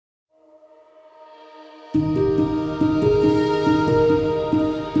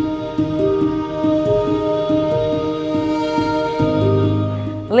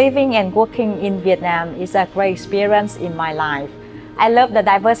Living and working in Vietnam is a great experience in my life. I love the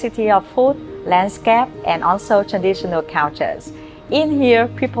diversity of food, landscape, and also traditional cultures. In here,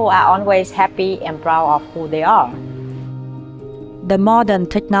 people are always happy and proud of who they are. The modern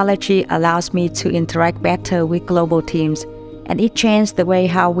technology allows me to interact better with global teams, and it changed the way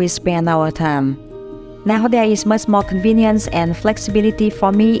how we spend our time. Now there is much more convenience and flexibility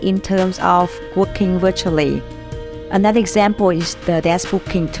for me in terms of working virtually. Another example is the desk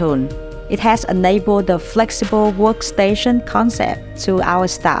booking tool. It has enabled the flexible workstation concept to our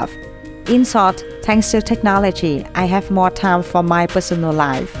staff. In short, thanks to technology, I have more time for my personal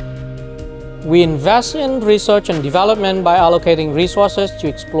life. We invest in research and development by allocating resources to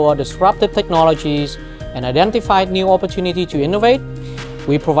explore disruptive technologies and identify new opportunities to innovate.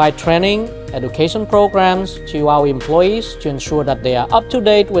 We provide training, education programs to our employees to ensure that they are up to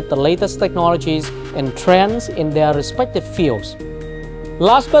date with the latest technologies and trends in their respective fields.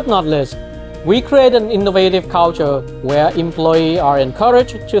 Last but not least, we create an innovative culture where employees are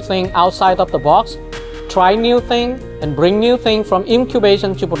encouraged to think outside of the box, try new things, and bring new things from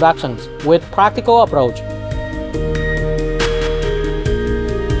incubation to productions with practical approach.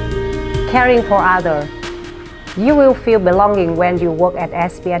 Caring for others. You will feel belonging when you work at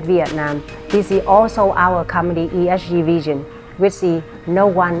SPS Vietnam. This is also our company ESG vision, which is no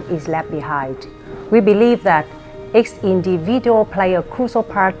one is left behind. We believe that each individual plays a crucial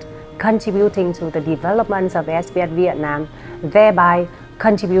part contributing to the development of SPS Vietnam, thereby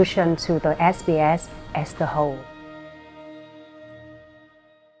contribution to the SPS as the whole.